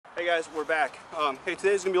Hey guys, we're back. Hey,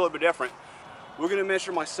 today's gonna be a little bit different. We're gonna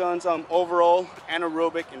measure my son's overall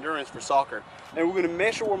anaerobic endurance for soccer. And we're gonna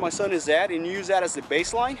measure where my son is at and use that as the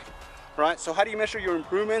baseline, right? So how do you measure your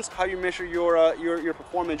improvements? How do you measure your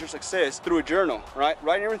performance, your success? Through a journal, right?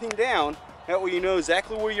 Writing everything down, that way you know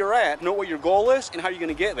exactly where you're at, know what your goal is, and how you're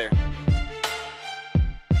gonna get there.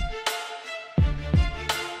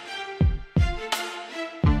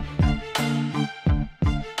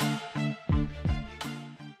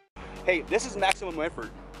 Hey, this is maximum effort,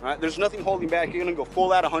 right? There's nothing holding back. You're gonna go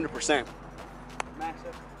full out 100%. Max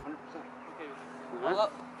effort, 100%. Okay. All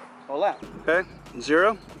up. All out. Okay,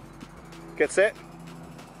 0. Get set.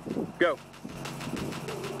 Go.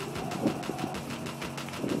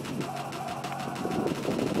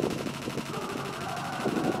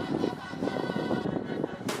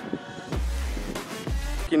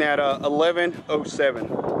 Looking at 11:07.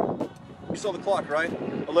 You saw the clock, right?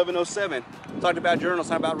 11:07. Talked about journals,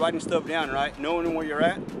 talked about writing stuff down, right? Knowing where you're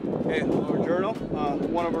at. Okay, our journal,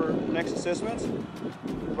 one of our next assessments,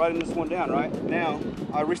 writing this one down, right? Now,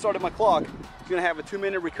 I restarted my clock. It's gonna have a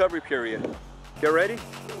 2-minute recovery period. Get ready?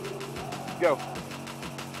 Go.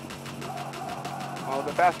 A little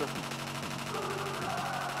bit faster.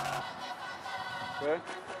 Good,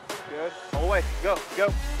 good. All the way, go,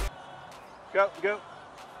 go. Go, go.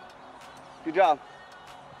 Good job.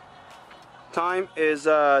 Time is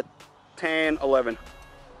 10:11.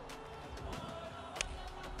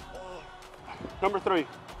 Number 3.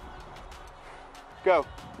 Go.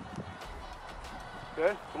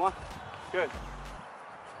 Good. Come on. Good.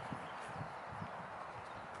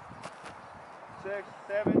 6,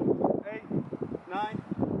 7, 8, 9,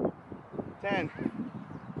 10.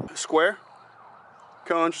 Square.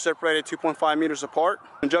 Cones are separated 2.5 meters apart.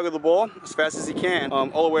 And juggle the ball as fast as you can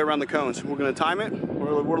all the way around the cones. We're going to time it.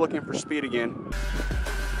 We're looking for speed again.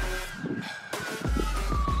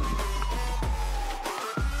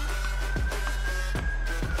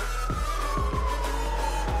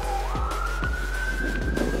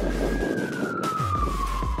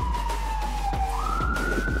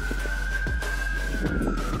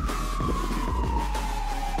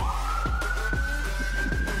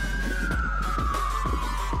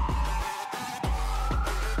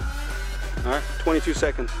 All right, 22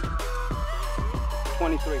 seconds.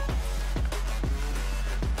 23.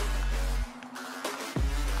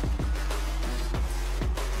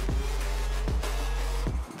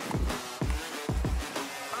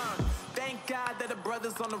 Thank God that the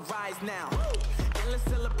brothers on the rise now. Endless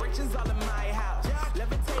celebrations all in my house.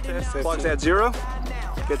 Okay, clock's at 0.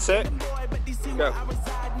 Get set. Go.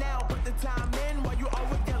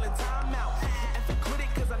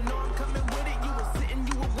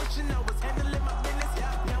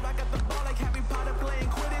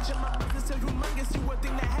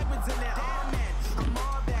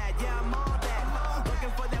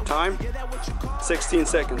 Time, 16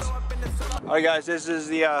 seconds. All right guys, this is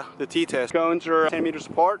the t-test. Cones are 10 meters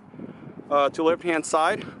apart to left-hand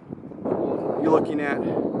side. You're looking at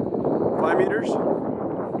 5 meters,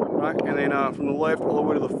 right? And then from the left all the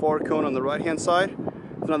way to the far cone on the right-hand side,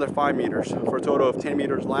 it's another 5 meters for a total of 10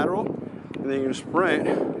 meters lateral. And then you're gonna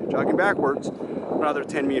sprint, jogging backwards, another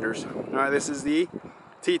 10 meters. All right, this is the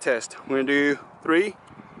t-test. We're gonna do 3,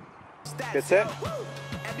 get set,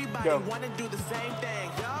 go.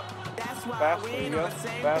 Fast, there you go.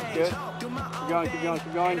 Fast, good. Keep going, keep going,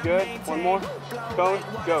 keep going, good. One more. Cone,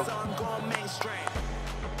 go.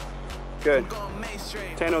 Good.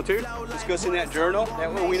 10:02. Let's go see that journal.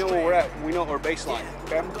 That way we know where we're at. We know our baseline.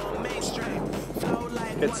 Okay?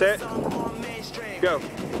 Get set. Go.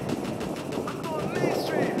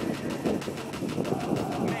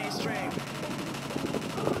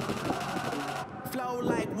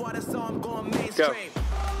 Go.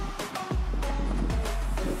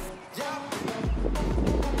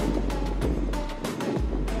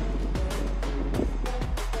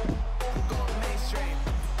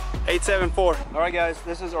 $874. All right, guys,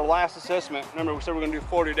 this is our last assessment. Remember, we said we're gonna do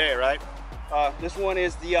 4 today, right? This one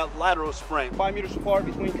is the lateral sprint. 5 meters apart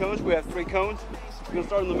between cones. We have 3 cones. We're gonna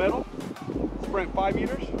start in the middle. Sprint 5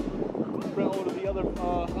 meters. Sprint over to the other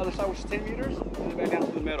side, which is 10 meters, and then back down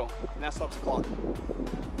to the middle. And that stops the clock.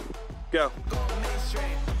 Go.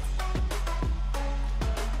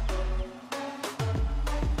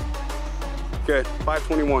 Good.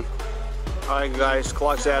 5:21. All right, guys,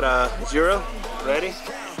 clock's at 0. Ready?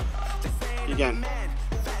 Begin.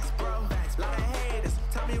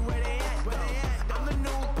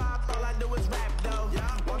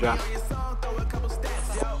 Job.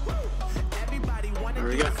 There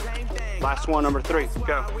we go. Last one, number 3.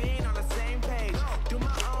 Go.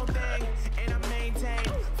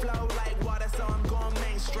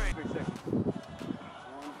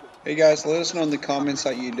 Hey guys, let us know in the comments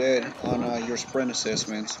how you did on your sprint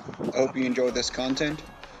assessments. I hope you enjoyed this content.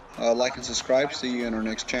 Like and subscribe. See you in our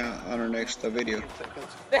next video.